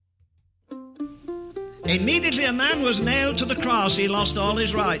Immediately a man was nailed to the cross, he lost all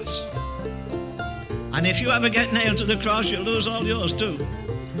his rights. And if you ever get nailed to the cross, you'll lose all yours too.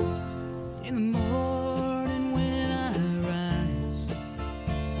 In the morning when I rise,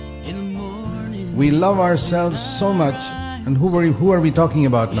 in the morning. We love ourselves so much. And who are we talking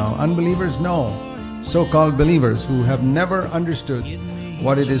about now? Unbelievers? No. So-called believers who have never understood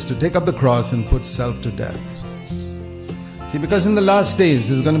what it is to take up the cross and put self to death. See, because in the last days,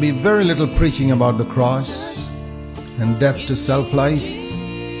 there's going to be very little preaching about the cross and death to self-life.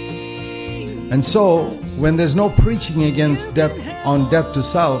 And so, when there's no preaching against death to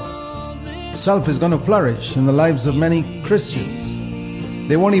self, self is going to flourish in the lives of many Christians.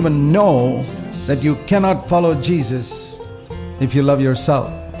 They won't even know that you cannot follow Jesus if you love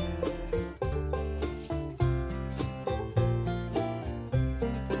yourself.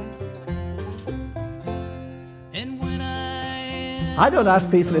 I don't ask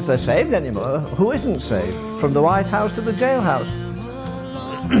people if they're saved anymore. Who isn't saved? From the White House to the jailhouse.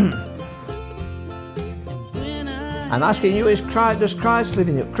 I'm asking you, does Christ live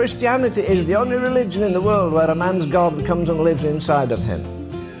in you? Christianity is the only religion in the world where a man's God comes and lives inside of him.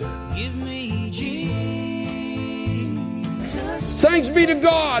 Thanks be to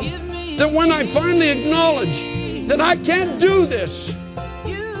God that when I finally acknowledge that I can't do this,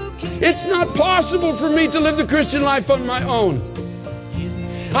 it's not possible for me to live the Christian life on my own.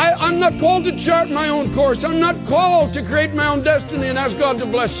 I'm not called to chart my own course. I'm not called to create my own destiny and ask God to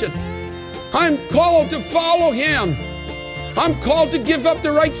bless it. I'm called to follow Him. I'm called to give up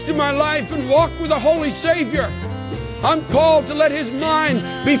the rights to my life and walk with a holy Savior. I'm called to let His mind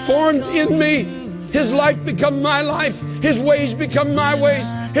be formed in me, His life become my life, His ways become my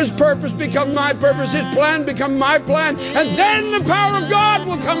ways, His purpose become my purpose, His plan become my plan, and then the power of God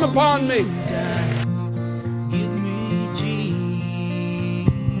will come upon me.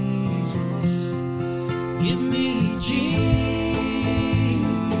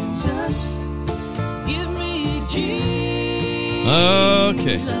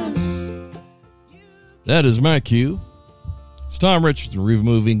 Okay. That is my cue. It's Tom Richardson,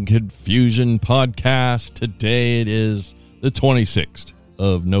 Removing Confusion podcast. Today it is the 26th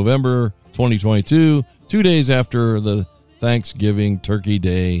of November, 2022, 2 days after the Thanksgiving Turkey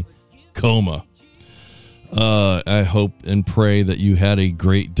Day coma. I hope and pray that you had a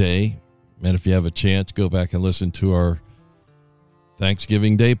great day. And if you have a chance, go back and listen to our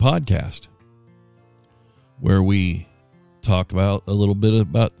Thanksgiving Day podcast, where we talk about a little bit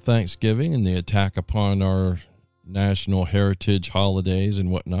about Thanksgiving and the attack upon our national heritage holidays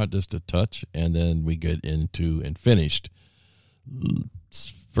and whatnot, just a touch, and then we get into and finished 1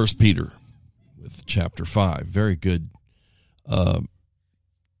 Peter with chapter 5. Very good,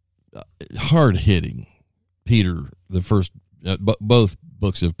 hard-hitting Peter, the first, both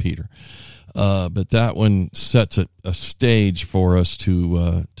books of Peter. But that one sets a stage for us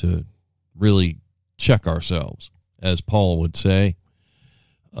to really check ourselves. As Paul would say,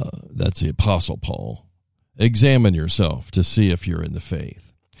 that's the Apostle Paul. Examine yourself to see if you're in the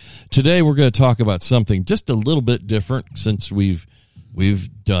faith. Today we're going to talk about something just a little bit different, since we've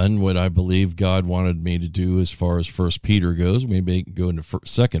done what I believe God wanted me to do as far as 1 Peter goes. We may go into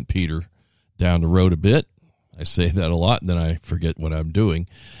 2 Peter down the road a bit. I say that a lot, and then I forget what I'm doing.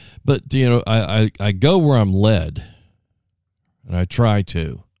 But, I go where I'm led, and I try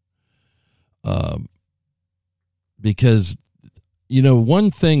to. Because,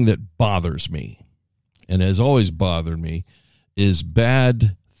 one thing that bothers me, and has always bothered me, is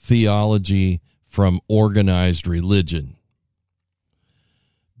bad theology from organized religion.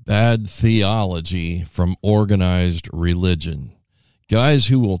 Bad theology from organized religion. Guys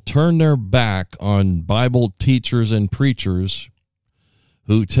who will turn their back on Bible teachers and preachers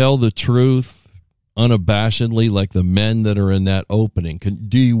who tell the truth unabashedly, like the men that are in that opening.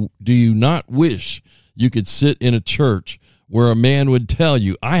 Do you not wish you could sit in a church where a man would tell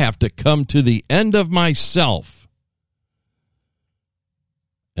you, I have to come to the end of myself,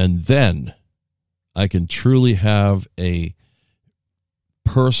 and then I can truly have a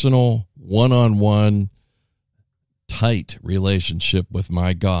personal, one-on-one, tight relationship with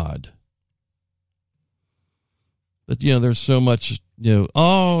my God? But, there's so much, you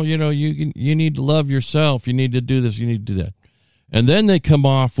need to love yourself. You need to do this. You need to do that. And then they come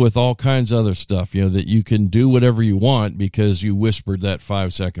off with all kinds of other stuff, that you can do whatever you want because you whispered that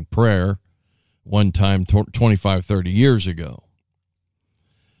 5-second prayer one time 25, 30 years ago.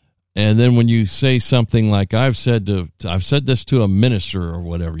 And then when you say something like, I've said this to a minister, or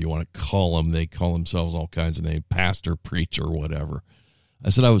whatever you want to call them, they call themselves all kinds of names, pastor, preacher, whatever. I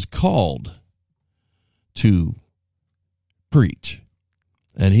said I was called to preach.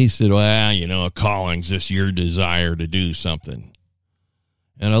 And he said, well, you know, a calling's just your desire to do something.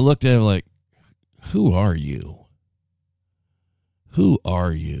 And I looked at him like, who are you? Who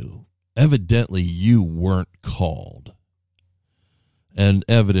are you? Evidently, you weren't called. And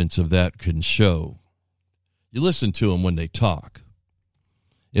evidence of that can show. You listen to them when they talk.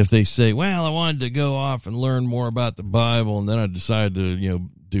 If they say, well, I wanted to go off and learn more about the Bible, and then I decided to, you know,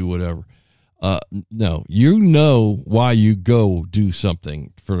 do whatever. No, you know why you go do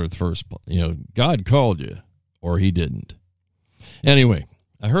something for the first, you know, God called you or he didn't. Anyway,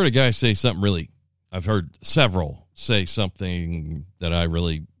 I heard a guy say something I've heard several say something that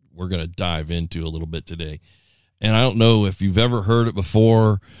we're going to dive into a little bit today. And I don't know if you've ever heard it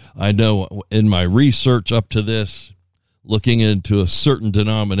before. I know in my research up to this, looking into a certain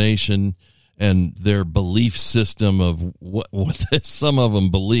denomination and their belief system of what some of them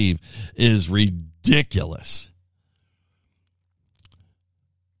believe is ridiculous.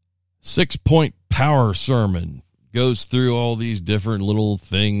 6-point power sermon goes through all these different little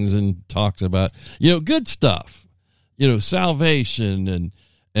things and talks about, you know, good stuff, you know, salvation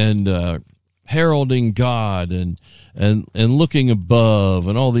and heralding God and looking above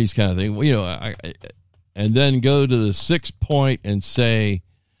and all these kind of things, you know, and then go to the 6th point and say,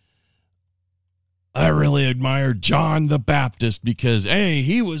 I really admire John the Baptist because, hey,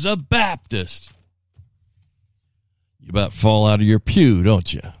 he was a Baptist. You about fall out of your pew,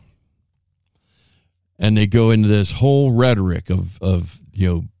 don't you? And they go into this whole rhetoric of you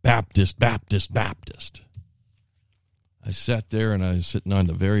know, Baptist. I sat there and I was sitting on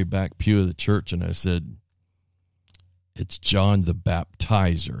the very back pew of the church and I said, it's John the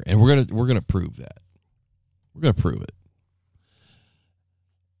Baptizer. And we're gonna prove that. We're going to prove it.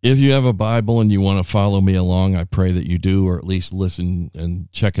 If you have a Bible and you want to follow me along, I pray that you do, or at least listen and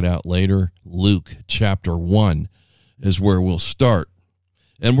check it out later. Luke chapter 1 is where we'll start.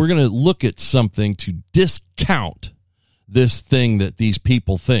 And we're going to look at something to discount this thing that these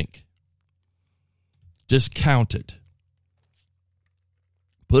people think. Discount it.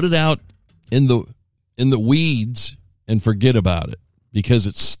 Put it out in the weeds and forget about it because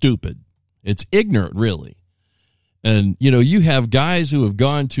it's stupid. It's ignorant, really. And, you know, you have guys who have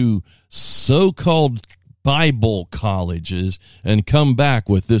gone to so-called Bible colleges and come back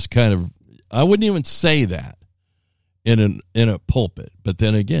with this kind of, I wouldn't even say that in a pulpit. But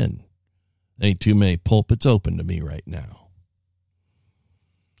then again, ain't too many pulpits open to me right now.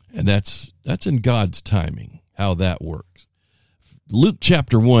 And that's in God's timing, how that works. Luke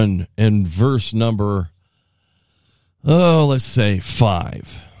chapter 1 and verse number, let's say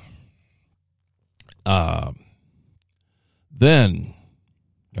 5.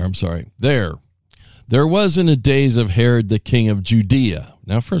 There was in the days of Herod the king of Judea.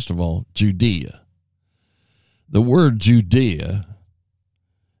 Now, first of all, Judea. The word Judea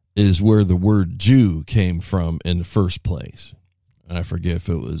is where the word Jew came from in the first place. And I forget if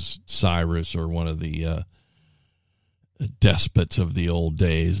it was Cyrus or one of the despots of the old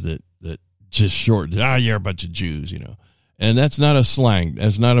days that just shortened, you're a bunch of Jews, you know. And that's not a slang.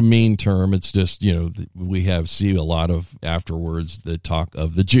 That's not a mean term. It's just, you know, we see a lot of afterwards the talk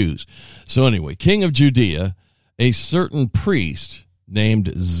of the Jews. So anyway, king of Judea, a certain priest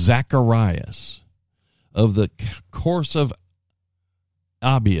named Zacharias of the course of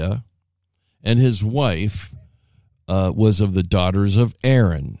Abia, and his wife was of the daughters of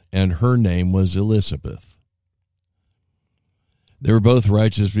Aaron, and her name was Elizabeth. They were both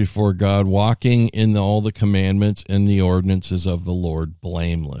righteous before God, walking in all the commandments and the ordinances of the Lord,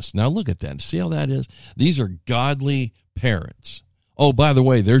 blameless. Now look at that. See how that is? These are godly parents. Oh, by the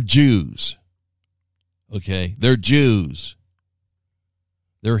way, they're Jews. Okay? They're Jews.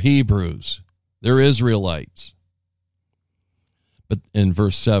 They're Hebrews. They're Israelites. But in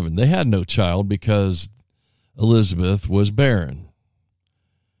verse 7, they had no child because Elizabeth was barren.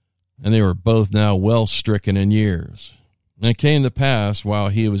 And they were both now well stricken in years. And it came to pass while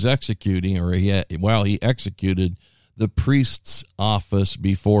he executed the priest's office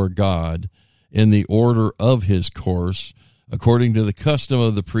before God in the order of his course, according to the custom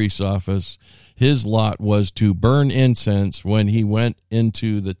of the priest's office, his lot was to burn incense when he went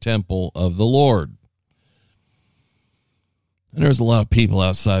into the temple of the Lord. And there's a lot of people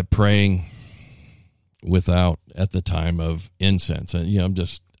outside praying at the time of incense. And, you know, I'm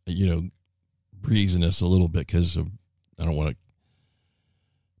just, you know, breezing this a little bit because I don't want to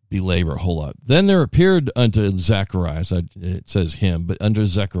belabor a whole lot. Then there appeared unto Zacharias, it says him, but unto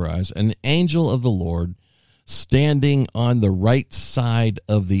Zacharias, an angel of the Lord standing on the right side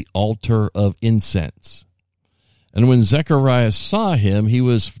of the altar of incense. And when Zacharias saw him, he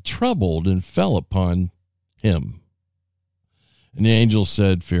was troubled and fell upon him. And the angel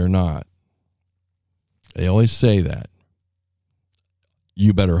said, "Fear not." They always say that.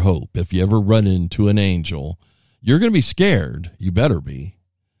 You better hope. If you ever run into an angel, you're going to be scared. You better be.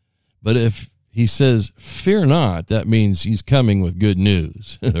 But if he says, "Fear not," that means he's coming with good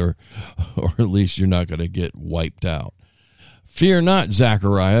news, or at least you're not going to get wiped out. "Fear not,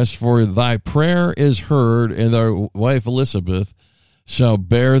 Zacharias, for thy prayer is heard, and thy wife Elizabeth shall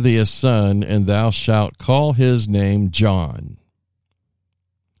bear thee a son, and thou shalt call his name John.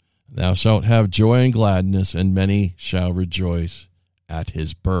 Thou shalt have joy and gladness, and many shall rejoice at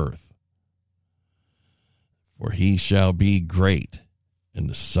his birth. For he shall be great in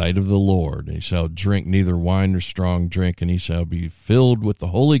the sight of the Lord, and he shall drink neither wine nor strong drink, and he shall be filled with the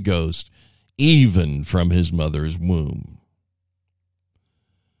Holy Ghost, even from his mother's womb.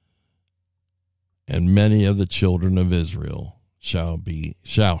 And many of the children of Israel shall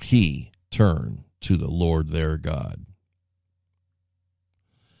he turn to the Lord their God.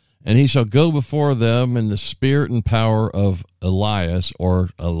 And he shall go before them in the spirit and power of Elias," or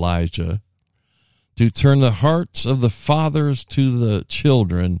Elijah, "to turn the hearts of the fathers to the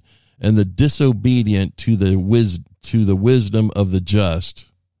children, and the disobedient to the wisdom of the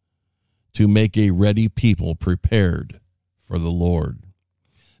just, to make a ready people prepared for the Lord."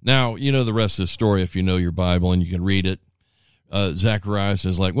 Now, you know the rest of the story if you know your Bible and you can read it. Zacharias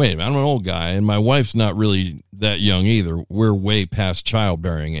is like, "Wait, I'm an old guy, and my wife's not really that young either. We're way past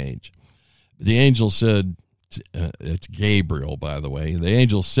childbearing age." The angel said, it's Gabriel, by the way. The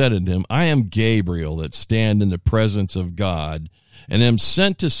angel said unto him, "I am Gabriel, that stand in the presence of God, and am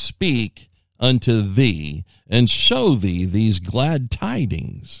sent to speak unto thee, and show thee these glad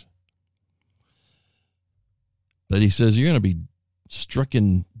tidings." But he says, you're going to be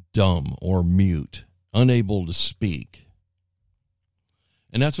stricken dumb or mute, unable to speak.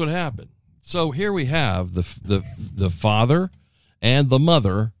 And that's what happened. So here we have the father and the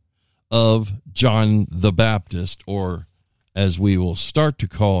mother of John the Baptist, or as we will start to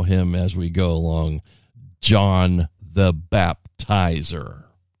call him as we go along, John the Baptizer.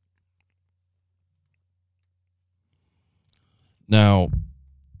 Now,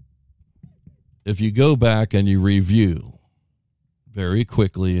 if you go back and you review very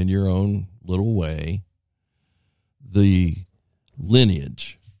quickly in your own little way the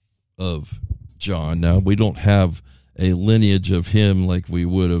lineage of John. Now, we don't have a lineage of him like we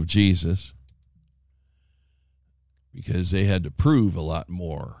would of Jesus, because they had to prove a lot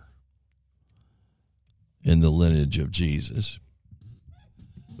more in the lineage of Jesus.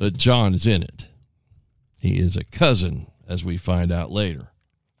 But John is in it. He is a cousin, as we find out later.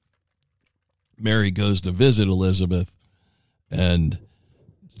 Mary goes to visit Elizabeth and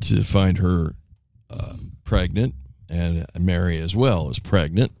to find her pregnant, and Mary as well is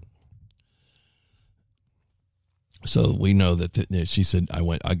pregnant. So we know that she said,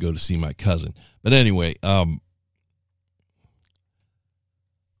 I go to see my cousin. But anyway,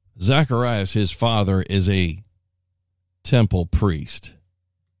 Zacharias, his father, is a temple priest,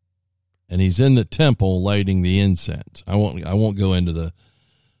 and he's in the temple lighting the incense. I won't go into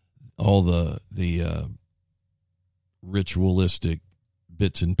all the ritualistic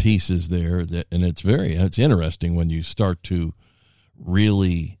bits and pieces there, and it's interesting when you start to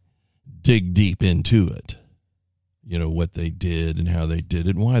really dig deep into it. You know, what they did and how they did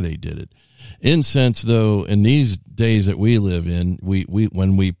it and why they did it. Incense, though, in these days that we live in, we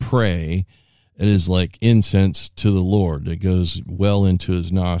when we pray, it is like incense to the Lord. It goes well into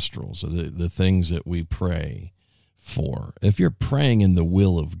his nostrils, the things that we pray for. If you're praying in the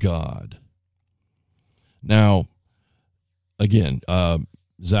will of God. Now, again,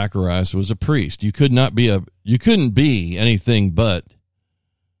 Zacharias was a priest. You couldn't be anything but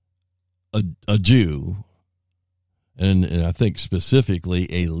a Jew. And I think specifically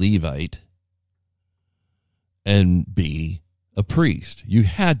a Levite, and be a priest. You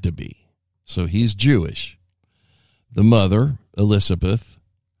had to be. So he's Jewish. The mother, Elizabeth,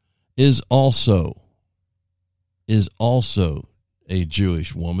 is also a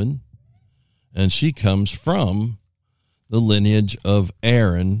Jewish woman, and she comes from the lineage of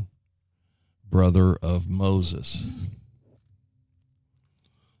Aaron, brother of Moses.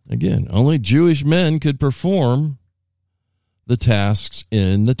 Again, only Jewish men could perform the tasks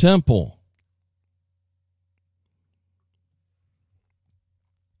in the temple.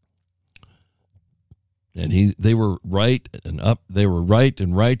 And they were right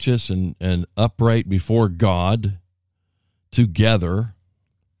and righteous and upright before God together.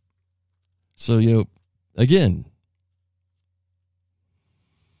 So, again,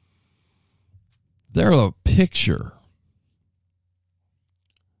 they're a picture,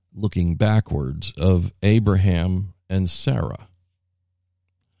 looking backwards, of Abraham and Sarah.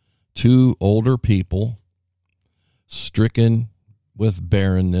 two older people, stricken with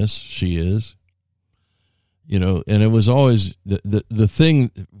barrenness, she is. You know, and it was always the thing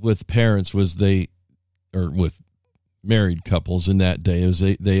with parents was with married couples in that day is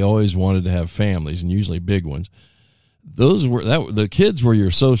they always wanted to have families, and usually big ones. The kids were your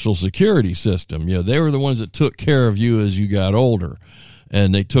social security system. You know, they were the ones that took care of you as you got older,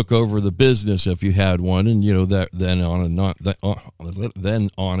 and they took over the business if you had one, and you know that then on and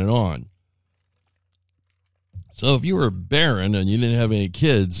on. So if you were barren and you didn't have any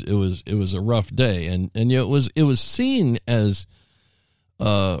kids, it was a rough day, and you know, it was seen as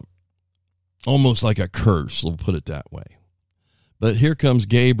almost like a curse. We'll put it that way. But here comes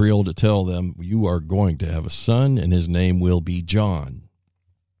Gabriel to tell them, you are going to have a son, and his name will be John.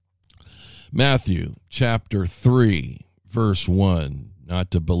 Matthew chapter 3, verse 1,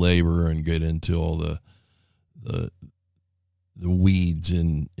 not to belabor and get into all the weeds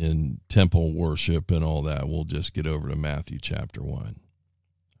in temple worship and all that. We'll just get over to Matthew chapter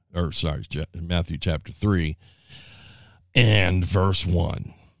 3 and verse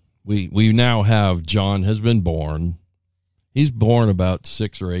 1. We now have John has been born. He's born about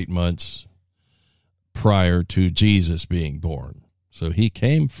 6 or 8 months prior to Jesus being born. So he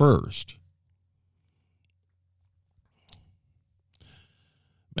came first.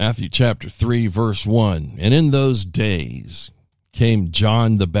 Matthew chapter 3, verse 1. And in those days came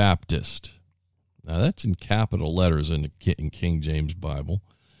John the Baptist. Now that's in capital letters in King James Bible.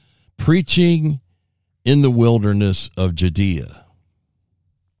 Preaching in the wilderness of Judea.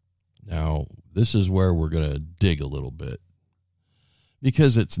 Now, this is where we're going to dig a little bit,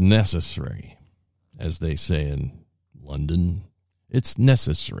 because it's necessary, as they say in London. It's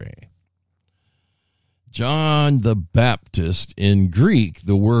necessary. John the Baptist, in Greek,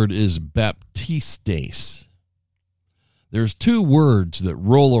 the word is baptistes. There's two words that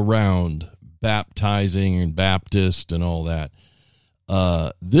roll around, baptizing and Baptist and all that.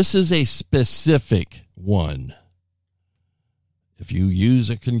 This is a specific one. If you use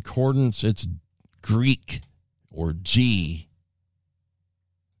a concordance, it's Greek or G,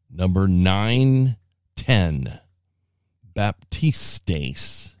 number 910,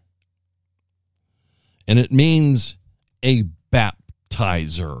 baptistes. And it means a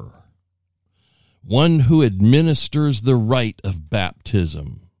baptizer, one who administers the rite of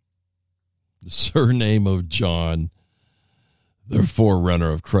baptism. The surname of John, the forerunner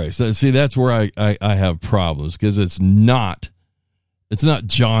of Christ. See, that's where I have problems, because it's not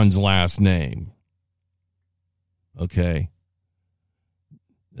John's last name. Okay.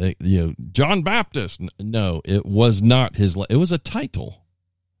 John Baptist. No, it was not his. It was a title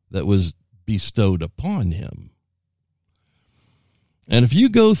that was bestowed upon him. And if you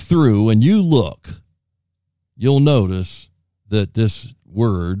go through and you look, you'll notice that this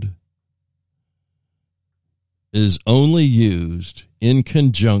word is only used in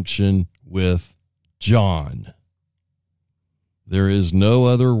conjunction with John. There is no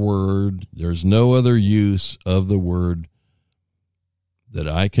other word, there's no other use of the word that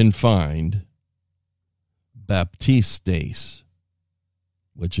I can find, baptistes,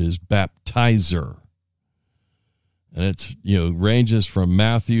 which is baptizer. And it's, ranges from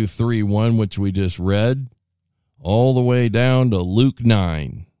Matthew 3:1, which we just read, all the way down to Luke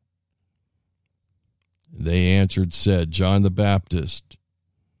 9. They answered, said, John the Baptist,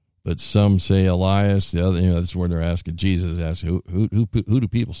 but some say Elias. The other, that's where they're asking. Jesus asks, who do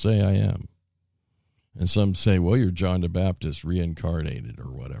people say I am? And some say, well, you're John the Baptist reincarnated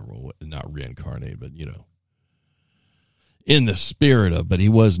or whatever. Well, not reincarnated, but, in the spirit of, but he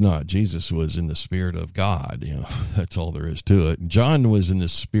was not. Jesus was in the spirit of God. That's all there is to it. John was in the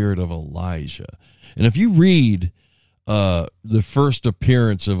spirit of Elijah. And if you read the first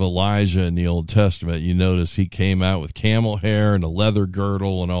appearance of Elijah in the Old Testament, you notice he came out with camel hair and a leather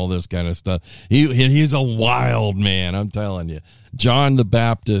girdle and all this kind of stuff. He's a wild man, I'm telling you. John the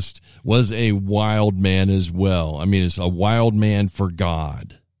Baptist was a wild man as well. I mean, it's a wild man for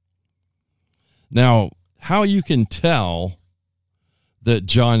God. Now, how you can tell that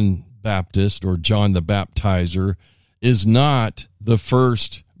John Baptist or John the Baptizer is not the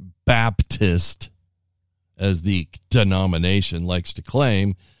first Baptist, as the denomination likes to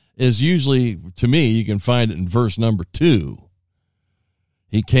claim, is usually, to me, you can find it in verse number 2.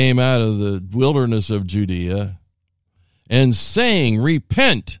 He came out of the wilderness of Judea and saying,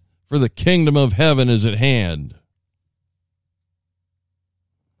 repent, for the kingdom of heaven is at hand.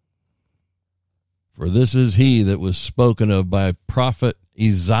 For this is he that was spoken of by prophet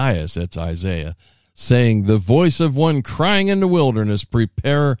Isaiah, that's Isaiah, saying, the voice of one crying in the wilderness,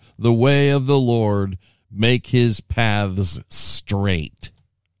 prepare the way of the Lord, make his paths straight.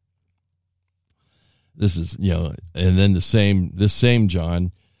 This is, and then this same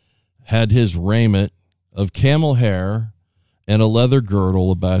John had his raiment of camel hair and a leather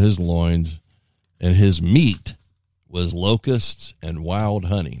girdle about his loins, and his meat was locusts and wild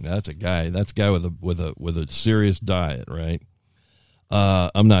honey. That's a guy with a serious diet, right?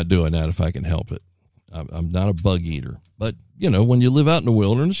 I'm not doing that if I can help it. I'm not a bug eater. But, when you live out in the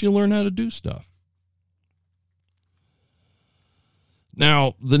wilderness, you learn how to do stuff.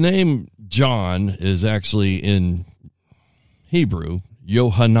 Now, the name John is actually in Hebrew,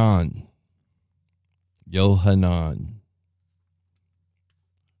 Yohanan. Yohanan.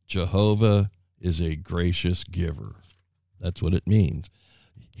 Jehovah is a gracious giver. That's what it means.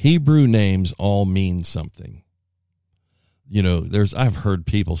 Hebrew names all mean something. I've heard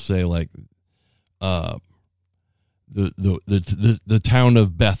people say like the town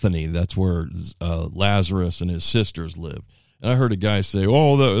of Bethany, that's where Lazarus and his sisters lived. And I heard a guy say,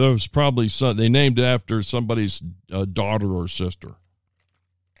 "Oh, that was probably they named it after somebody's daughter or sister."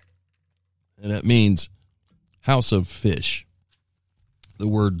 And that means house of fish. The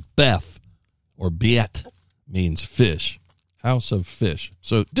word Beth or Beet means fish. House of fish.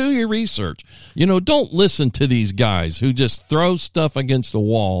 So do your research. Don't listen to these guys who just throw stuff against the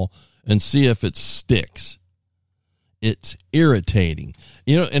wall and see if it sticks. It's irritating.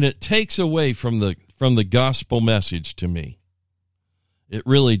 And it takes away from the gospel message to me. It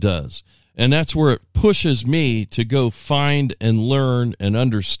really does. And that's where it pushes me to go find and learn and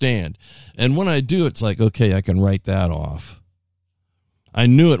understand. And when I do, it's like, okay, I can write that off. I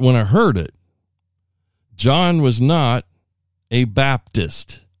knew it when I heard it. John was not a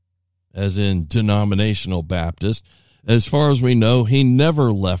Baptist, as in denominational Baptist. As far as we know, he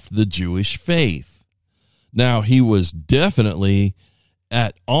never left the Jewish faith. Now, he was definitely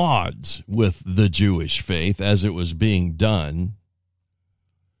at odds with the Jewish faith as it was being done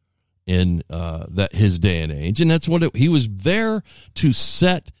in his day and age. And that's what he was there to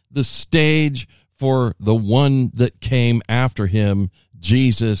set the stage for the one that came after him,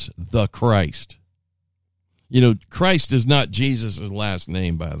 Jesus the Christ. Christ is not Jesus' last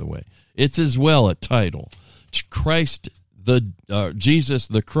name, by the way. It's as well a title. Christ, Jesus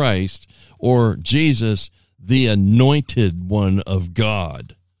the Christ, or Jesus the Anointed One of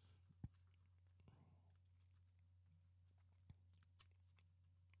God.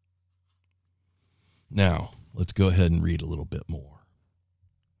 Now, let's go ahead and read a little bit more.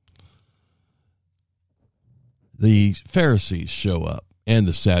 The Pharisees show up, and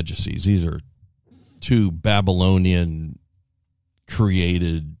the Sadducees. These are two Babylonian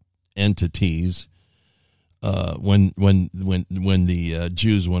created entities. When the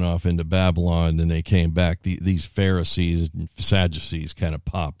Jews went off into Babylon and they came back, these Pharisees and Sadducees kind of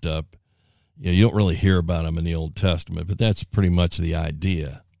popped up. You don't really hear about them in the Old Testament, but that's pretty much the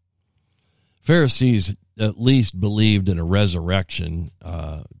idea. Pharisees at least believed in a resurrection,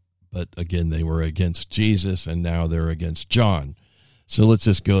 but again, they were against Jesus, and now they're against John. So let's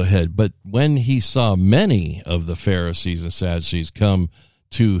just go ahead. But when he saw many of the Pharisees and Sadducees come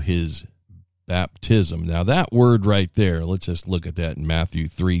to his baptism. Now that word right there, let's just look at that in Matthew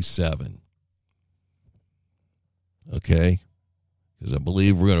 3:7. Okay? Because I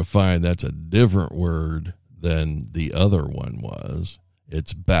believe we're going to find that's a different word than the other one was.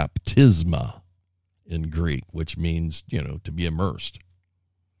 It's baptisma in Greek, which means, to be immersed.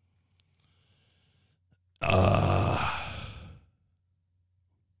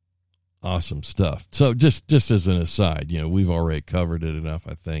 Awesome stuff. So just as an aside, we've already covered it enough,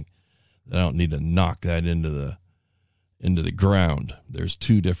 I think. I don't need to knock that into the ground. There's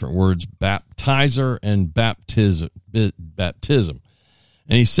two different words, baptizer and baptism.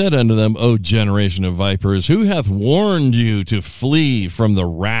 And he said unto them, O generation of vipers, who hath warned you to flee from the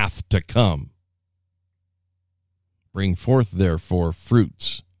wrath to come? Bring forth, therefore,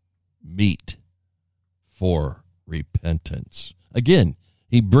 fruits, meet for repentance. Again,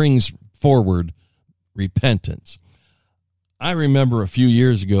 he brings forward repentance. I remember a few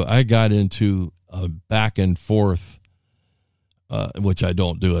years ago, I got into a back and forth, which I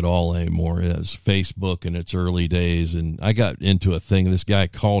don't do at all anymore, as Facebook in its early days. And I got into a thing. This guy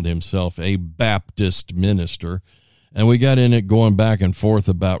called himself a Baptist minister, and we got in it going back and forth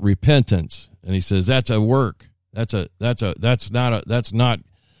about repentance. And he says, that's a work. That's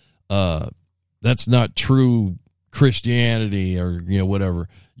not true Christianity, or whatever.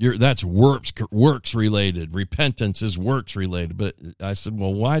 That's works related. Repentance is works related. But I said,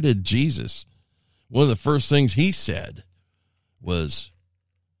 well, why did Jesus? One of the first things he said was,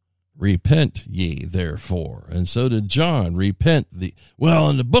 repent ye therefore. And so did John. Repent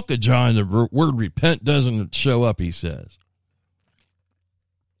in the book of John, the word repent doesn't show up, he says.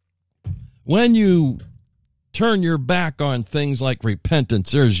 When you turn your back on things like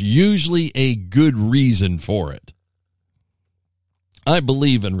repentance, there's usually a good reason for it. I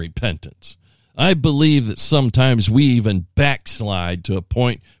believe in repentance. I believe that sometimes we even backslide to a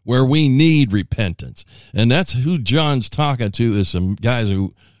point where we need repentance. And that's who John's talking to, is some guys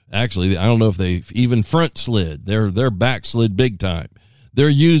who actually, I don't know if they even front slid. They're backslid big time. They're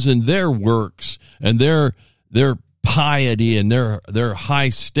using their works and their piety and their high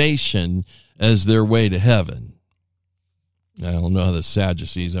station as their way to heaven. I don't know how the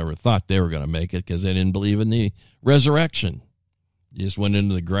Sadducees ever thought they were going to make it, because they didn't believe in the resurrection. You just went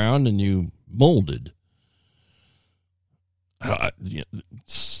into the ground and you molded.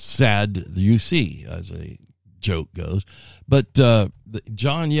 Sad you see, as a joke goes. But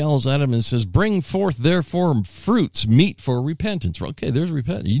John yells at him and says, "Bring forth therefore fruits meet for repentance." Okay, there's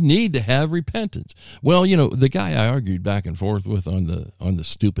repentance. You need to have repentance. Well, the guy I argued back and forth with on the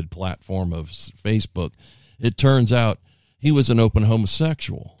stupid platform of Facebook, it turns out he was an open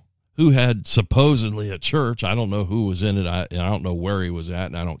homosexual who had supposedly a church. I don't know who was in it. I don't know where he was at,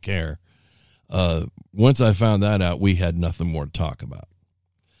 and I don't care. Once I found that out, we had nothing more to talk about.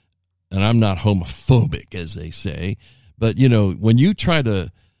 And I'm not homophobic, as they say, but when you try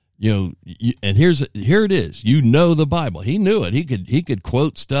to, and here it is. The Bible. He knew it. He could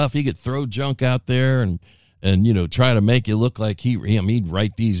quote stuff. He could throw junk out there and try to make you look like he'd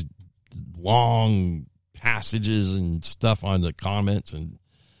write these long passages and stuff on the comments, and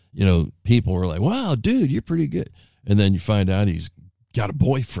people were like, "Wow, dude, you're pretty good." And then you find out he's got a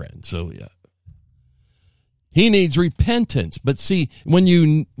boyfriend. So yeah. He needs repentance. But see, when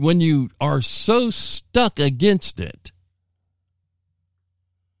you are so stuck against it,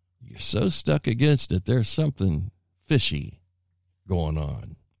 there's something fishy going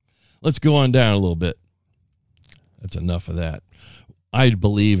on. Let's go on down a little bit. That's enough of that. I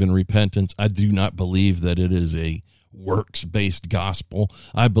believe in repentance. I do not believe that it is a works-based gospel.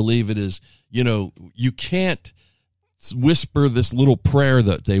 I believe it is, you can't whisper this little prayer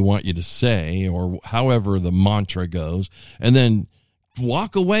that they want you to say, or however the mantra goes, and then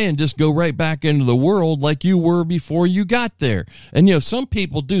walk away and just go right back into the world like you were before you got there. And some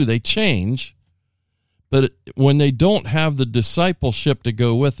people do, they change, but when they don't have the discipleship to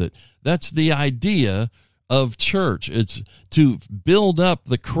go with it, that's the idea of church. It's to build up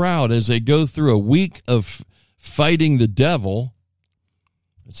the crowd as they go through a week of fighting the devil.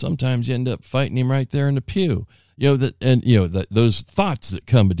 Sometimes you end up fighting him right there in the pew. Those thoughts that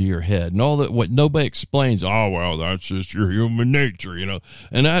come into your head and all that, what nobody explains. Oh, well, that's just your human nature,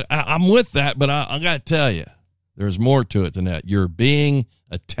 And I'm with that, but I got to tell you, there's more to it than that. You're being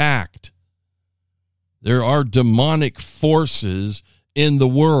attacked. There are demonic forces in the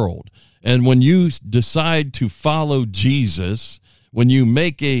world. And when you decide to follow Jesus, when you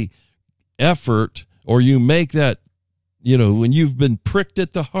make a effort, or you make that, when you've been pricked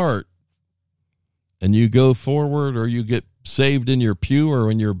at the heart, and you go forward, or you get saved in your pew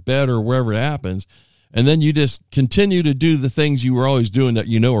or in your bed or wherever it happens, and then you just continue to do the things you were always doing that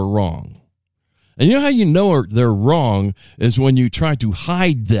are wrong. And how they're wrong is when you try to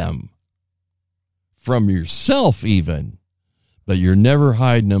hide them from yourself even, but you're never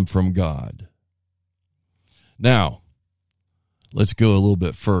hiding them from God. Now, let's go a little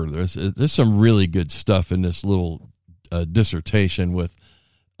bit further. There's some really good stuff in this little dissertation with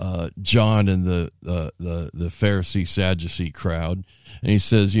John and the Pharisee Sadducee crowd, and he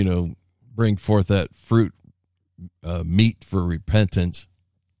says, bring forth that fruit, meat for repentance,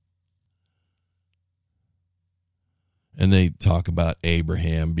 and they talk about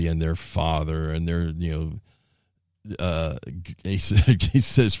Abraham being their father, and their he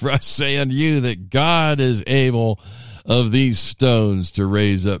says, "For I say unto you that God is able of these stones to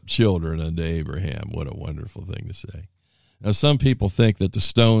raise up children unto Abraham." What a wonderful thing to say. Now, some people think that the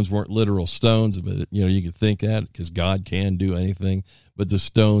stones weren't literal stones, but, you could think that because God can do anything, but the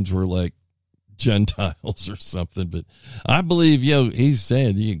stones were like Gentiles or something. But I believe, he's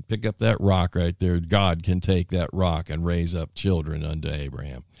saying you can pick up that rock right there. God can take that rock and raise up children unto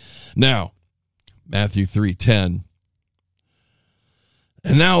Abraham. Now, Matthew 3:10.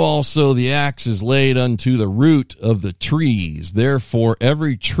 "And now also the axe is laid unto the root of the trees. Therefore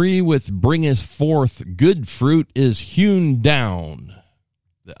every tree which bringeth forth good fruit is hewn down."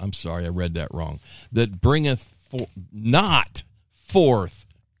 I'm sorry, I read that wrong. "That bringeth not forth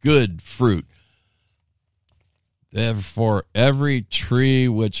good fruit. Therefore every tree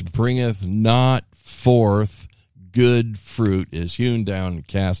which bringeth not forth good fruit is hewn down and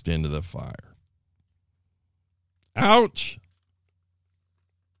cast into the fire." Ouch.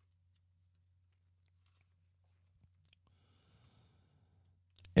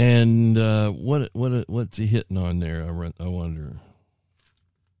 And what's he hitting on there? I wonder.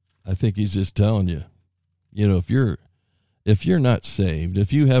 I think he's just telling you, if you're not saved,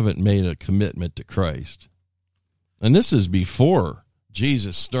 if you haven't made a commitment to Christ, and this is before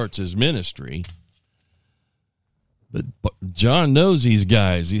Jesus starts his ministry, but John knows these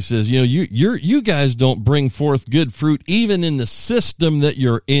guys. He says, you guys don't bring forth good fruit even in the system that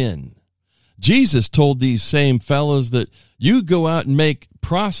you're in. Jesus told these same fellows that you go out and make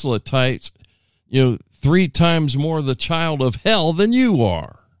proselytes, 3 times more the child of hell than you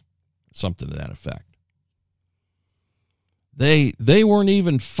are. Something to that effect. They weren't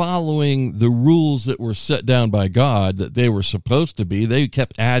even following the rules that were set down by God that they were supposed to be. They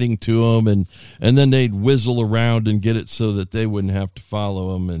kept adding to them, and then they'd whizzle around and get it so that they wouldn't have to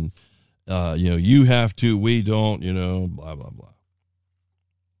follow them. And, you have to, we don't, blah, blah, blah.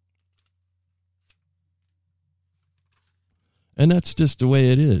 And that's just the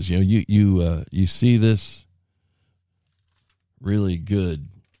way it is. You see this really good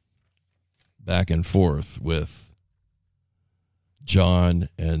back and forth with John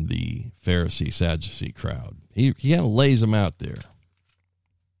and the Pharisee Sadducee crowd. He kind of lays them out there.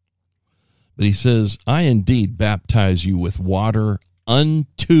 But he says, I indeed baptize you with water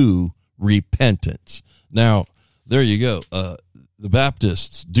unto repentance. Now, there you go. The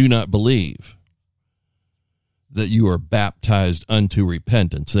Baptists do not believe that you are baptized unto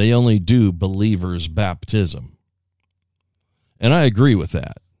repentance. They only do believers' baptism. And I agree with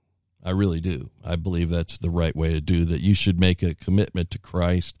that. I really do. I believe that's the right way to do that. You should make a commitment to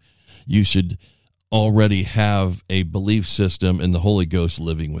Christ. You should already have a belief system and the Holy Ghost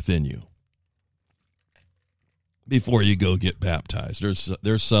living within you before you go get baptized.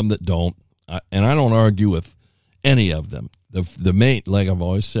 There's some that don't, and I don't argue with any of them. The main, like I've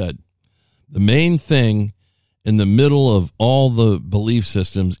always said, the main thing in the middle of all the belief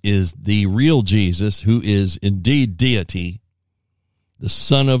systems is the real Jesus, who is indeed deity, the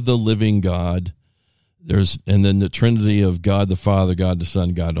Son of the living God. And then the Trinity of God the Father, God the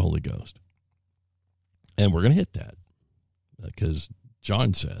Son, God the Holy Ghost. And we're going to hit that because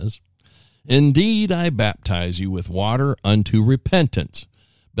John says, indeed, I baptize you with water unto repentance,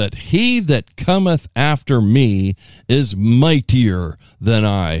 but he that cometh after me is mightier than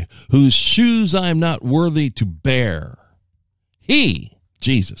I, whose shoes I am not worthy to bear. He,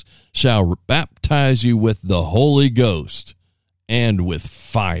 Jesus, shall baptize you with the Holy Ghost and with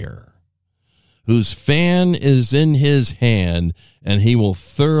fire, whose fan is in his hand, and he will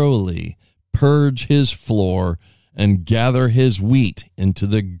thoroughly purge his floor and gather his wheat into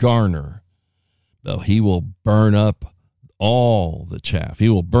the garner, though he will burn up all the chaff. He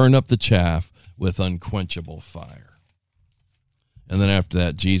will burn up the chaff with unquenchable fire. And then after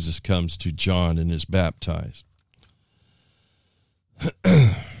that, Jesus comes to John and is baptized.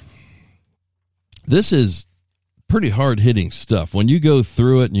 This is pretty hard-hitting stuff. When you go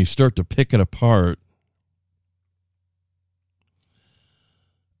through it and you start to pick it apart,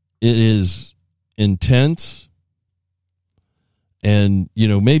 it is intense. And,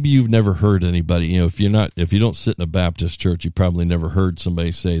 maybe you've never heard anybody, if you don't sit in a Baptist church, you probably never heard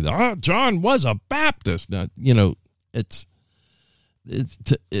somebody say, John was a Baptist. Now, it's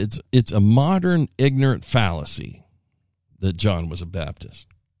a modern ignorant fallacy that John was a Baptist.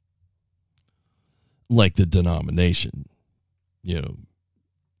 Like the denomination,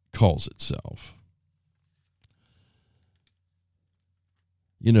 calls itself.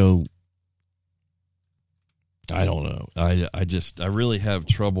 I don't know. I really have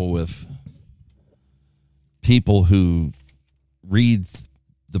trouble with people who read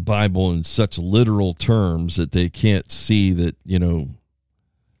the Bible in such literal terms that they can't see that,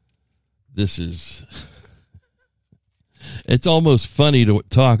 this is, it's almost funny to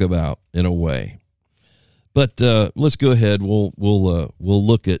talk about in a way. But let's go ahead. We'll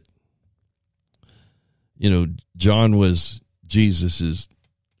look at, John was Jesus's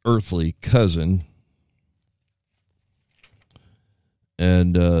earthly cousin,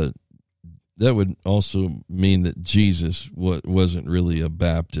 and that would also mean that Jesus wasn't really a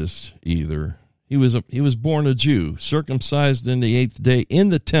Baptist either. He was born a Jew, circumcised in the 8th day in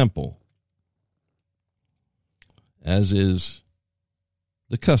the temple, as is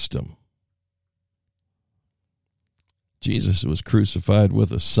the custom. Jesus was crucified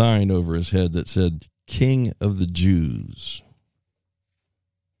with a sign over his head that said, King of the Jews.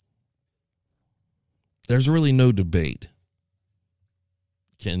 There's really no debate.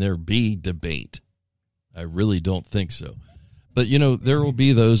 Can there be debate? I really don't think so. But, there will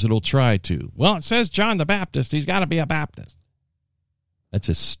be those that will try to. Well, it says John the Baptist. He's got to be a Baptist. That's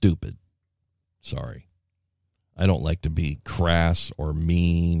just stupid. Sorry. I don't like to be crass or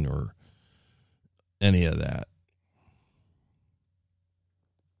mean or any of that.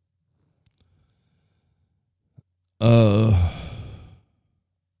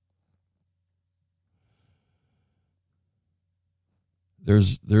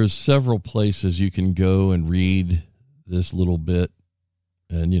 There's several places you can go and read this little bit,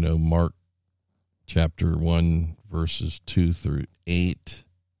 and Mark chapter 1 verses 2 through 8,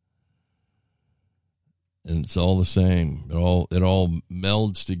 and it's all the same. It all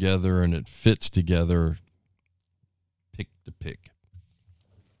melds together and it fits together, pick to pick.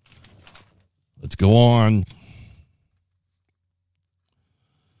 Let's go on.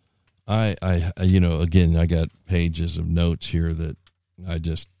 I again, I got pages of notes here that I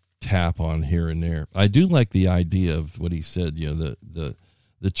just tap on here and there. I do like the idea of what he said, the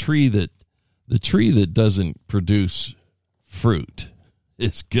tree that doesn't produce fruit,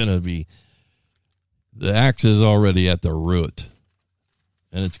 it's gonna be, the axe is already at the root,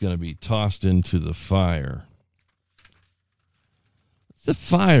 and it's going to be tossed into the fire. The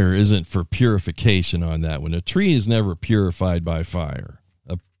fire isn't for purification on that one. A tree is never purified by fire.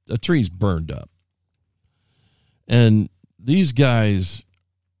 A tree's burned up. And these guys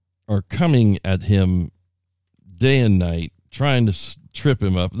are coming at him day and night, trying to trip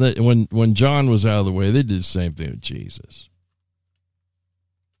him up. When John was out of the way, they did the same thing with Jesus.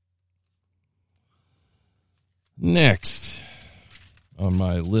 Next on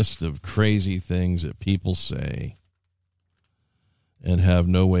my list of crazy things that people say and have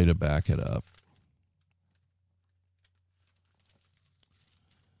no way to back it up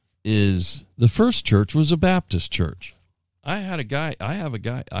is the first church was a Baptist church. I have a guy,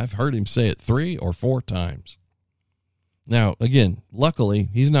 I've heard him say it 3 or 4 times. Now, again, luckily,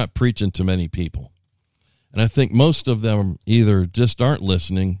 he's not preaching to many people. And I think most of them either just aren't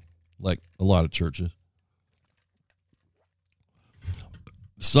listening, like a lot of churches.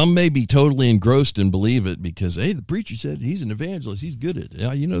 Some may be totally engrossed and believe it because, hey, the preacher said he's an evangelist. He's good at it.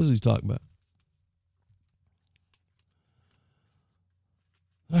 Yeah, you know what he's talking about.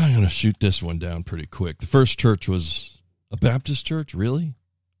 I'm going to shoot this one down pretty quick. The first church was a Baptist church, really?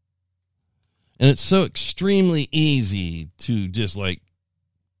 And it's so extremely easy to just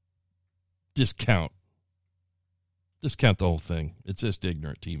discount the whole thing. It's just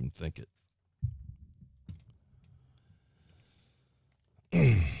ignorant to even think it.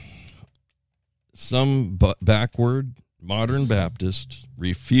 Some backward modern Baptists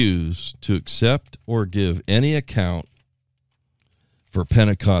refuse to accept or give any account for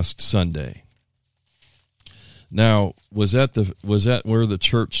Pentecost Sunday. Now, was that where the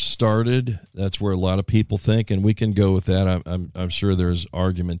church started? That's where a lot of people think, and we can go with that. I'm sure there's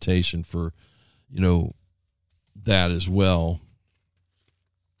argumentation for, that as well.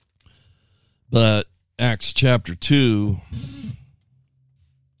 But Acts chapter 2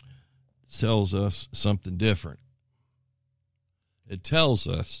 tells us something different. It tells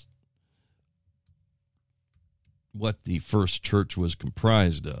us what the first church was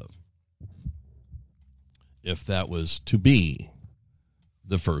comprised of, if that was to be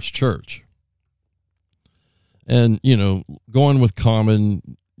the first church. And, going with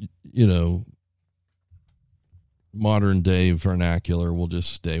common, modern day vernacular, we'll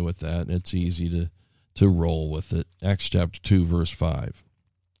just stay with that. It's easy to roll with it. Acts chapter 2, verse 5.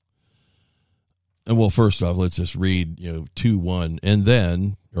 And well, first off, let's just read, 2:1.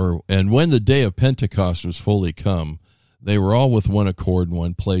 And when the day of Pentecost was fully come, they were all with one accord in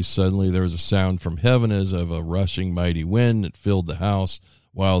one place. Suddenly there was a sound from heaven as of a rushing mighty wind that filled the house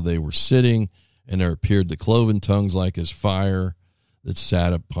while they were sitting, and there appeared the cloven tongues like as fire that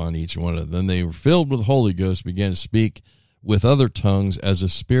sat upon each one of them. Then they were filled with the Holy Ghost, began to speak with other tongues as the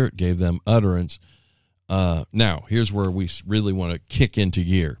Spirit gave them utterance. Now, here's where we really want to kick into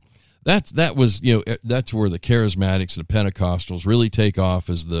gear. That's where the charismatics and the Pentecostals really take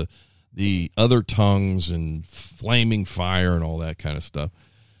off, as the other tongues and flaming fire and all that kind of stuff.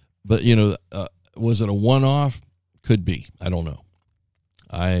 But was it a one-off? Could be. I don't know.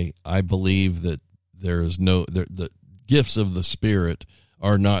 I believe that there is the gifts of the Spirit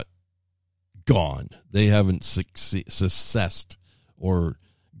are not gone. They haven't cessed or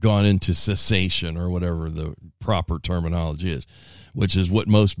gone into cessation, or whatever the proper terminology is, which is what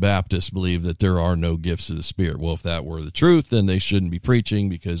most Baptists believe, that there are no gifts of the Spirit. Well, if that were the truth, then they shouldn't be preaching,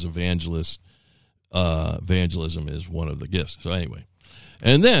 because evangelism is one of the gifts. So anyway,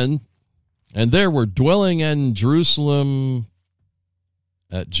 and there were dwelling in Jerusalem,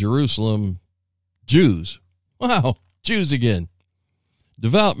 Jews. Wow, Jews again.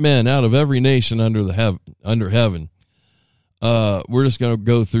 Devout men out of every nation under heaven. We're just going to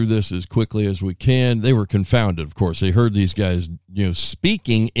go through this as quickly as we can. They were confounded, of course. They heard these guys,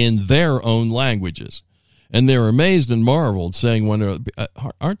 speaking in their own languages. And they were amazed and marveled, saying,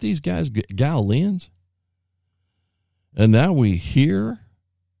 aren't these guys Galileans? And now we hear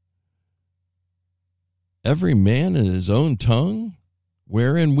every man in his own tongue,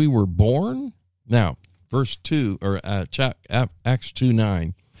 wherein we were born. Now, verse 2, or Acts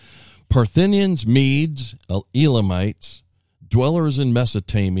 2:9. Parthians, Medes, Elamites, dwellers in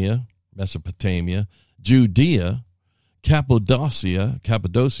Mesopotamia, Judea, Cappadocia,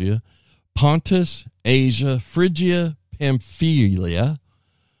 Pontus, Asia, Phrygia, Pamphylia,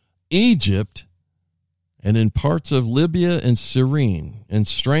 Egypt, and in parts of Libya and Cyrene, and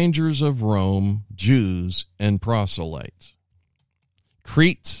strangers of Rome, Jews, and proselytes.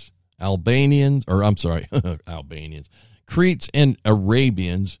 Cretes, Albanians, Cretes and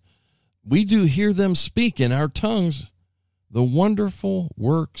Arabians, we do hear them speak in our tongues the wonderful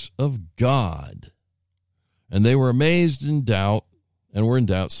works of God. And they were amazed and were in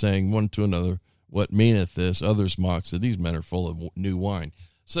doubt, saying one to another, what meaneth this? Others mocked, said, these men are full of new wine.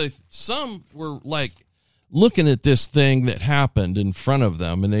 So some were like looking at this thing that happened in front of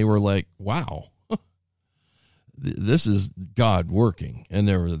them, and they were like, wow, this is God working. And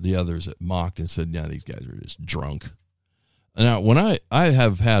there were the others that mocked and said, yeah, these guys are just drunk. Now, when I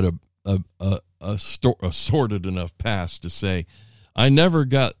have had a sordid enough past to say, I never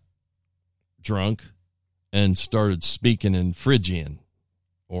got drunk and started speaking in Phrygian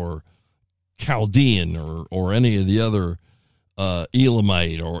or Chaldean or any of the other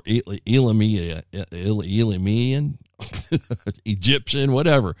Elamite or Elamian, Egyptian,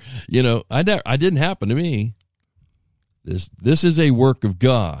 whatever. I didn't happen to me. This is a work of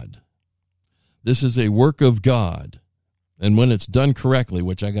God. This is a work of God. And when it's done correctly,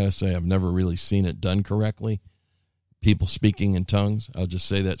 which I got to say, I've never really seen it done correctly, people speaking in tongues, I'll just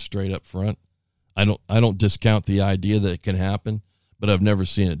say that straight up front. I don't discount the idea that it can happen, but I've never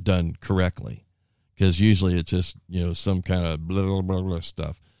seen it done correctly, because usually it's just, some kind of blah, blah, blah, blah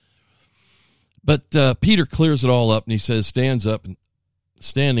stuff. But Peter clears it all up, and he says,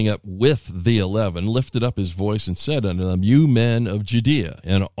 standing up with the 11, lifted up his voice and said unto them, you men of Judea,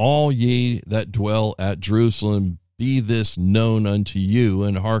 and all ye that dwell at Jerusalem, be this known unto you,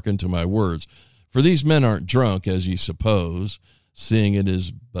 and hearken to my words. For these men aren't drunk, as ye suppose, seeing it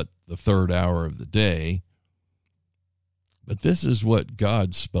is but the third hour of the day. But this is what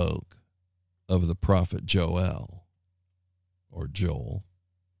God spoke of the prophet Joel, or Joel.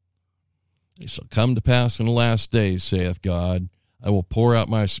 It shall come to pass in the last days, saith God, I will pour out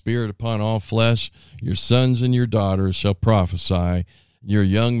my spirit upon all flesh. Your sons and your daughters shall prophesy. Your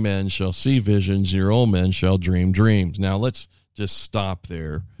young men shall see visions. Your old men shall dream dreams. Now, let's just stop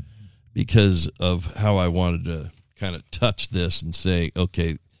there because of how I wanted to kind of touch this and say,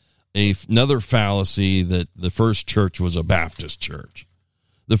 okay, another fallacy that the first church was a Baptist church.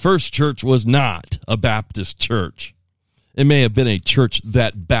 The first church was not a Baptist church. It may have been a church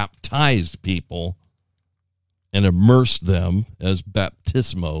that baptized people and immersed them, as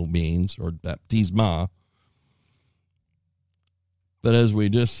baptismo means, or baptisma. But as we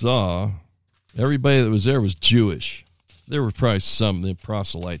just saw, everybody that was there was Jewish. There were probably the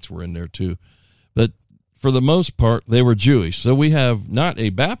proselytes were in there too. But for the most part, they were Jewish. So we have not a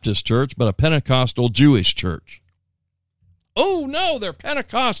Baptist church, but a Pentecostal Jewish church. Oh, no, they're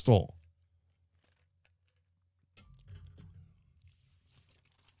Pentecostal.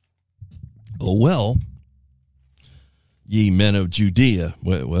 Oh, well, ye men of Judea.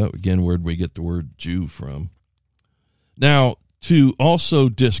 Well, again, where'd we get the word Jew from? Now, to also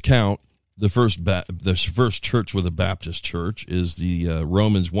discount the first church with a Baptist church is the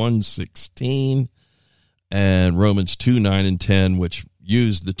Romans 1:16 and Romans 2:9 and 10, which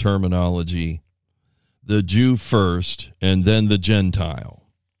use the terminology the Jew first and then the Gentile.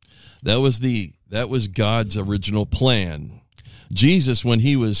 That was God's original plan. Jesus, when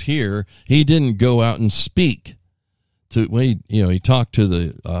he was here, he didn't go out and speak to. He talked to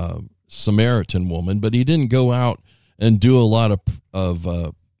the Samaritan woman, but he didn't go out and do a lot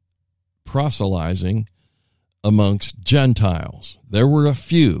of proselytizing amongst Gentiles. There were a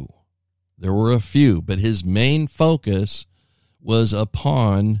few, but his main focus was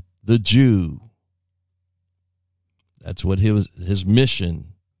upon the Jew. That's what his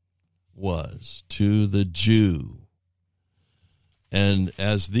mission was, to the Jew. And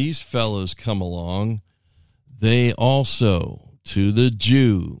as these fellows come along, they also, to the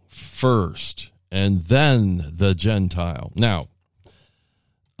Jew first, and then the Gentile. Now,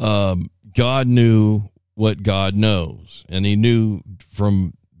 God knew what God knows, and he knew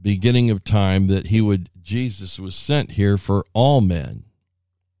from beginning of time that he would Jesus was sent here for all men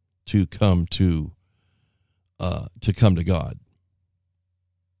to come to God,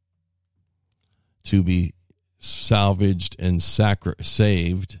 to be salvaged and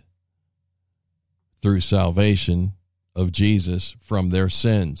saved through salvation of Jesus from their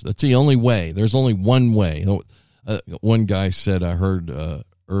sins. That's the only way. There's only one way. One guy said, I heard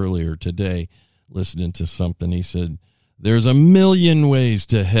earlier today, listening to something, he said, there's a million ways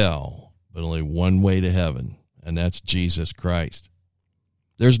to hell, but only one way to heaven, and that's Jesus Christ.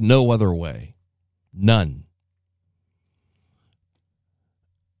 There's no other way. None.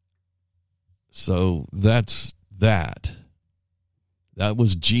 So that's that. That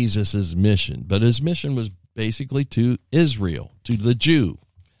was Jesus' mission. But his mission was basically to Israel, to the Jew.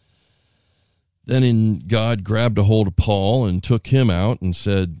 Then God grabbed a hold of Paul and took him out and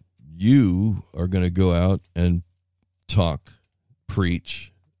said, you are going to go out and talk,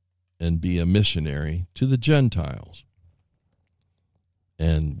 preach, and be a missionary to the Gentiles.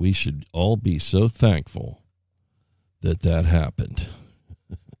 And we should all be so thankful that that happened.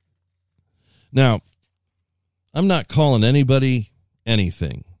 Now, I'm not calling anybody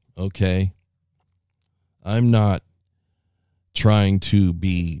anything, okay? I'm not trying to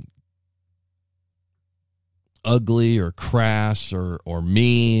be ugly or crass or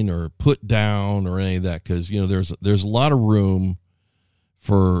mean or put down or any of that, because, you know, there's a lot of room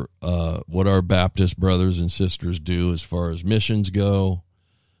for what our Baptist brothers and sisters do as far as missions go.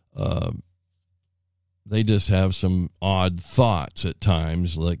 They just have some odd thoughts at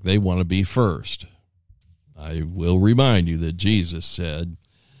times, like they want to be first. I will remind you that Jesus said,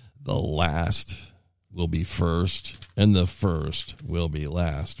 the last will be first, and the first will be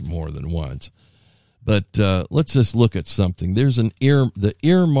last more than once. But let's just look at something. There's the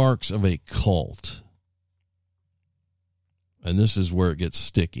earmarks of a cult. And this is where it gets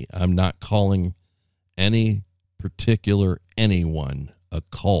sticky. I'm not calling any particular anyone a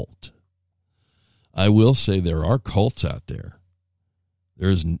cult. I will say there are cults out there.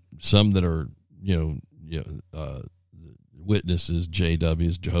 There's some that are, witnesses,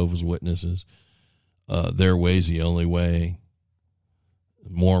 JWs, Jehovah's Witnesses. Their way's the only way.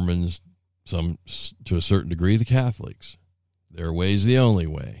 Mormons, some to a certain degree, the Catholics. Their way's the only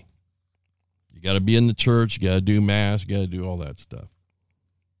way. You got to be in the church. You got to do mass. You got to do all that stuff.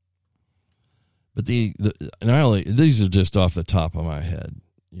 But these are just off the top of my head.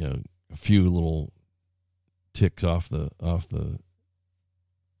 You know, a few little ticks off the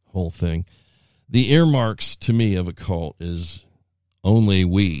whole thing. The earmarks to me of a cult is only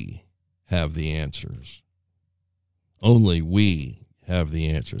we have the answers. Only we have the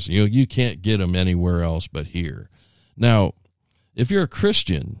answers. You can't get them anywhere else but here. Now, if you're a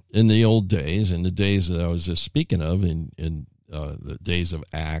Christian in the old days, in the days that I was just speaking of, in the days of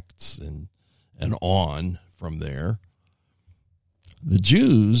Acts and on from there, the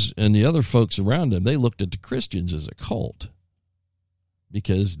Jews and the other folks around them, they looked at the Christians as a cult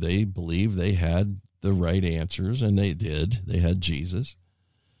because they believed they had the right answers, and they did. They had Jesus.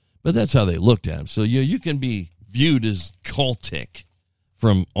 But that's how they looked at him. So you can be viewed as cultic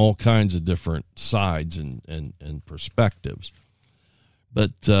from all kinds of different sides and perspectives.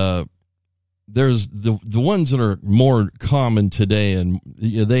 But there's the ones that are more common today, and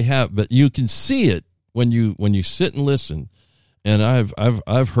they have. But you can see it when you sit and listen. And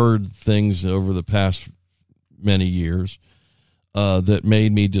I've heard things over the past many years that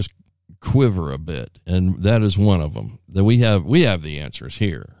made me just quiver a bit, and that is one of them. That we have the answers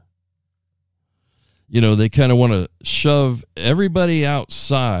here. They kind of want to shove everybody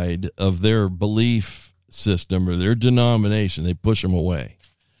outside of their belief system or their denomination. They push them away.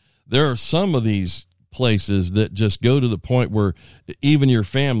 There are some of these places that just go to the point where even your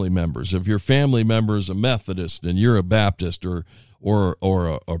family members, if your family member is a Methodist and you're a Baptist or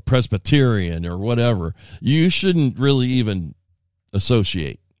a Presbyterian or whatever, you shouldn't really even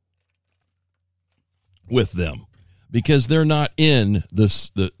associate with them because they're not in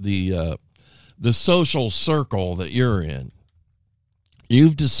the social circle that you're in.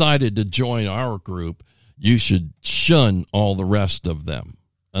 You've decided to join our group. You should shun all the rest of them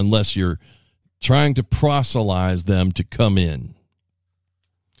unless you're trying to proselytize them to come in.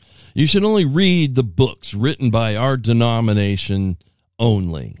 You should only read the books written by our denomination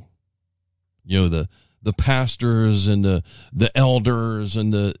only. The pastors and the elders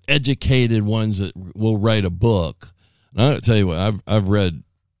and the educated ones that will write a book. And I'll tell you what, I've read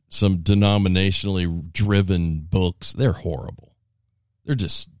some denominationally driven books. They're horrible. They're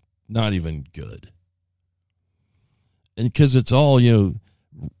just not even good. And because it's all,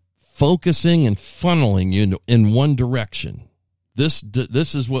 focusing and funneling you in one direction. This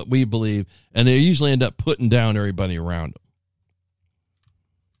is what we believe, and they usually end up putting down everybody around them.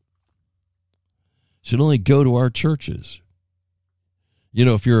 Should only go to our churches. You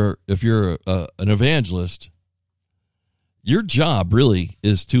know, if you're an evangelist, your job really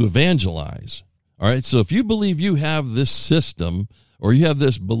is to evangelize. All right, so if you believe you have this system or you have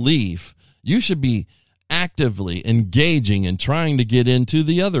this belief, you should be actively engaging and trying to get into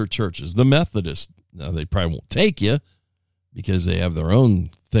the other churches, the Methodists. Now, they probably won't take you because they have their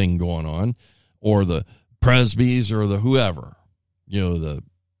own thing going on, or the Presbys or the whoever, you know, the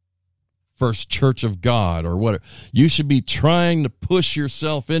First Church of God or whatever. You should be trying to push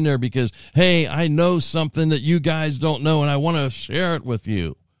yourself in there because, hey, I know something that you guys don't know and I want to share it with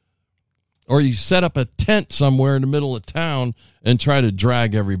you. Or you set up a tent somewhere in the middle of town and try to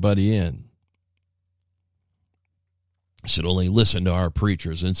drag everybody in. Should only listen to our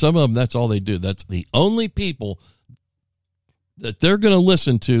preachers. And some of them, that's all they do. That's the only people that they're going to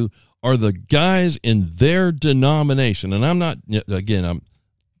listen to are the guys in their denomination. And I'm not, again, I'm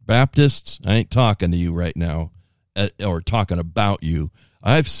Baptists. I ain't talking to you right now or talking about you.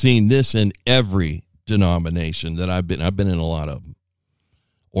 I've seen this in every denomination that I've been in a lot of them,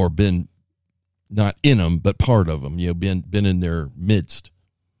 or been not in them, but part of them, you know, been in their midst.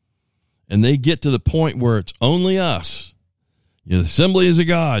 And they get to the point where it's only us. You know, the Assemblies of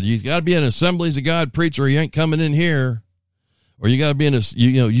God. You got to be an Assemblies of God preacher, or you ain't coming in here. Or you got to be in a,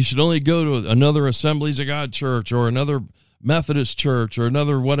 you should only go to another Assemblies of God church or another Methodist church or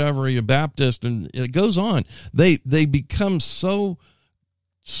another whatever, you Baptist, and it goes on. They become so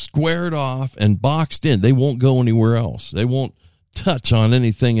squared off and boxed in. They won't go anywhere else. They won't touch on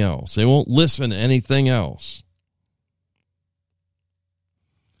anything else. They won't listen to anything else.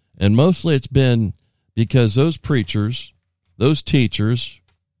 And mostly it's been because those preachers, those teachers,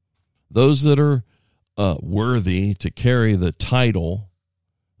 those that are worthy to carry the title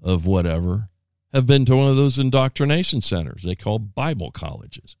of whatever, have been to one of those indoctrination centers they call Bible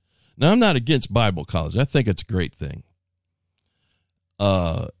colleges. Now, I'm not against Bible college. I think it's a great thing.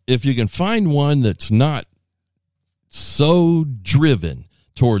 If you can find one that's not so driven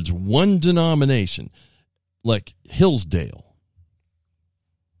towards one denomination, like Hillsdale,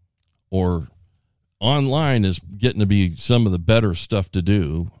 or online is getting to be some of the better stuff to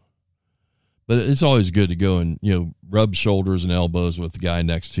do. But it's always good to go and, you know, rub shoulders and elbows with the guy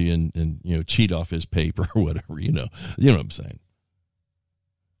next to you and you know, cheat off his paper or whatever, you know what I'm saying.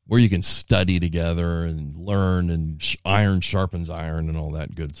 Where you can study together and learn, and iron sharpens iron and all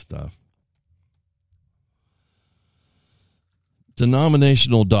that good stuff.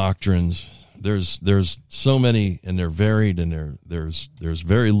 Denominational doctrines, there's so many, and they're varied, and there's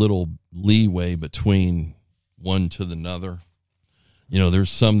very little leeway between one to the other. You know, there's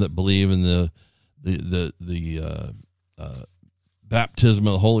some that believe in the baptism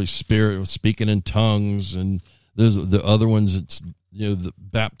of the Holy Spirit, speaking in tongues, and there's the other ones. It's, you know, the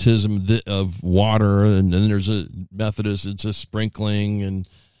baptism of water, and then there's a Methodist. It's a sprinkling, and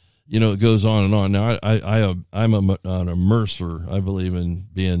you know, it goes on and on. Now, I'm an immerser. I believe in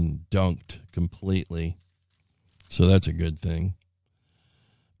being dunked completely, so that's a good thing.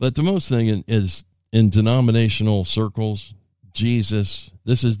 But the most thing is in denominational circles, Jesus,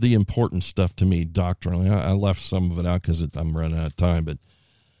 this is the important stuff to me doctrinally. I left some of it out because I'm running out of time, but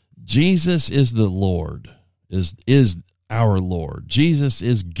Jesus is the Lord, is our Lord. Jesus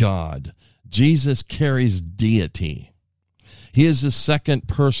is God. Jesus carries deity. He is the second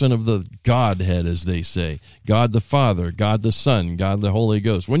person of the Godhead, as they say. God the Father, God the Son, God the Holy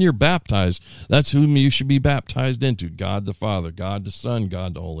Ghost. When you're baptized, that's whom you should be baptized into. God the Father, God the Son,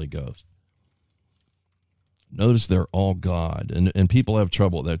 God the Holy Ghost. Notice they're all God, and people have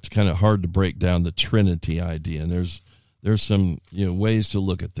trouble. That's kind of hard to break down the Trinity idea, and there's some, you know, ways to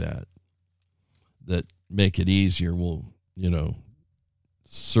look at that make it easier. We'll, you know,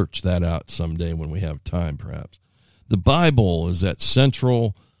 search that out someday when we have time, perhaps. The Bible is that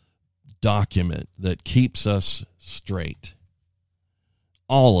central document that keeps us straight.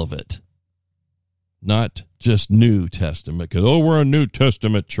 All of it. Not just New Testament, because, we're a New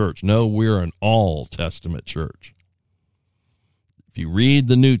Testament church. No, we're an All Testament church. If you read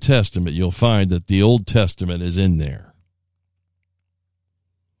the New Testament, you'll find that the Old Testament is in there.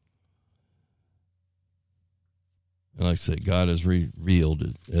 And like I said, God has revealed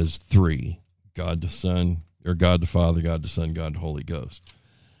it as three: God the Son, or God the Father, God the Son, God the Holy Ghost.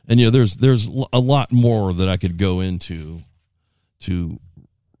 And, you know, there's a lot more that I could go into to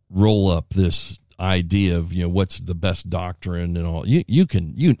roll up this idea of, you know, what's the best doctrine and all. You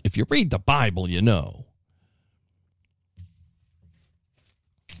if you read the Bible, you know.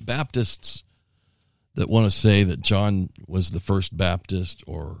 Baptists, that want to say that John was the first Baptist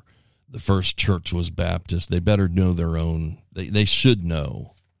or the first church was Baptist, they better know their own. They should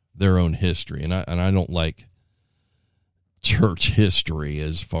know their own history, and I don't like church history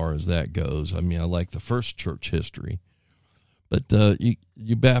as far as that goes. I mean, I like the first church history, but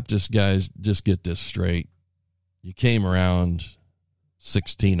you Baptist guys, just get this straight. You came around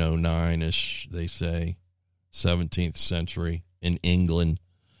 1609-ish, they say, 17th century in England,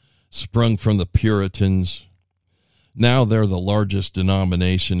 sprung from the Puritans. Now they're the largest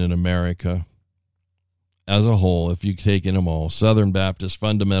denomination in America as a whole, if you've taken them all. Southern Baptist,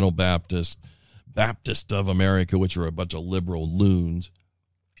 Fundamental Baptist, Baptist of America, which are a bunch of liberal loons.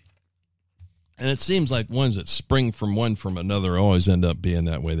 And it seems like ones that spring from one from another always end up being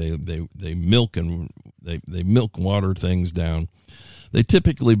that way. They milk water things down. They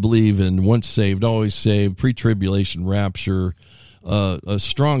typically believe in once saved, always saved, pre-tribulation rapture, a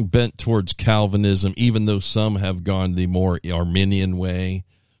strong bent towards Calvinism, even though some have gone the more Arminian way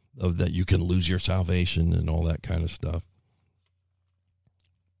of that you can lose your salvation and all that kind of stuff.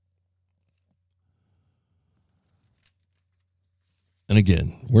 And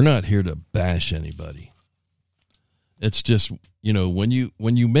again, we're not here to bash anybody. It's just, when you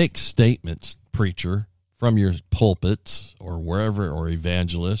make statements, preacher, from your pulpits or wherever, or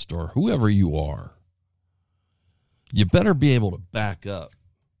evangelist or whoever you are, you better be able to back up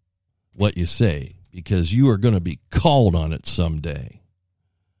what you say, because you are going to be called on it someday.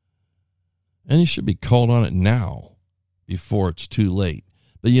 And you should be called on it now before it's too late.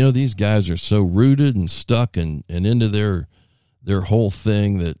 But these guys are so rooted and stuck and into their whole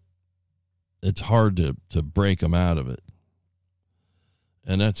thing that it's hard to break them out of it.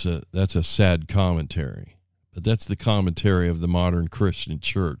 And that's a sad commentary. But that's the commentary of the modern Christian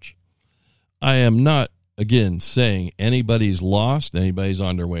church. I am not, again, saying anybody's lost, anybody's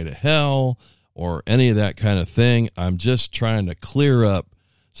on their way to hell, or any of that kind of thing. I'm just trying to clear up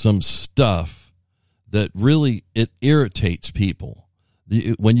some stuff that really, it irritates people.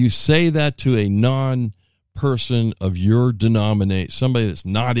 When you say that to a non-person of your denomination, somebody that's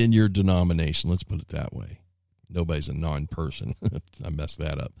not in your denomination, let's put it that way. Nobody's a non-person. I messed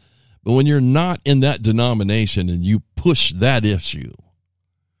that up. But when you're not in that denomination and you push that issue,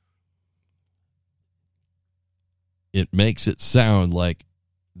 it makes it sound like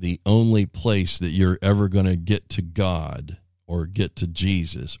the only place that you're ever going to get to God or get to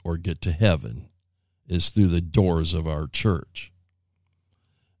Jesus or get to heaven is through the doors of our church.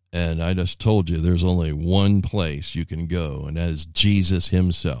 And I just told you there's only one place you can go, and that is Jesus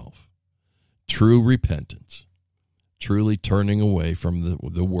himself. True repentance, truly turning away from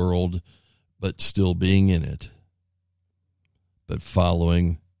the world, but still being in it, but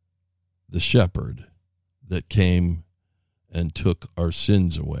following the shepherd that came and took our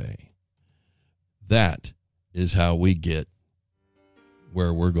sins away. That is how we get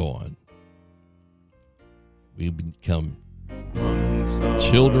where we're going. We become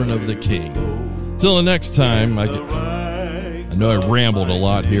children of the King. Till the next time, I know I rambled a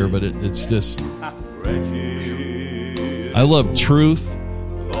lot here, but it's just, I love truth,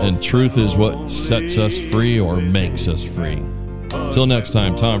 and truth is what sets us free or makes us free. Till next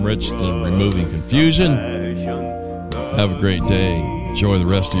time, Tom Richardson, Removing Confusion. Have a great day. Enjoy the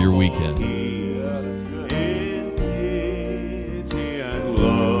rest of your weekend.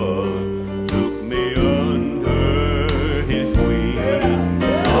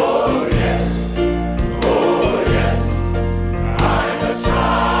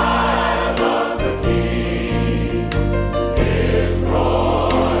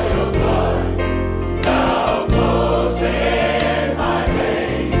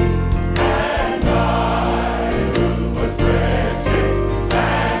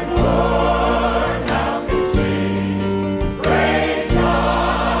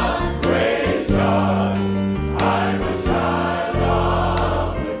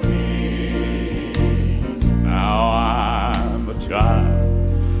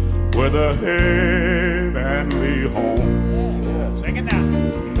 with a heavenly home. Sing it now.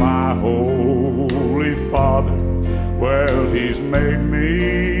 My Holy Father, well, He's made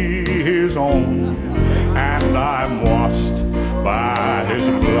me His own.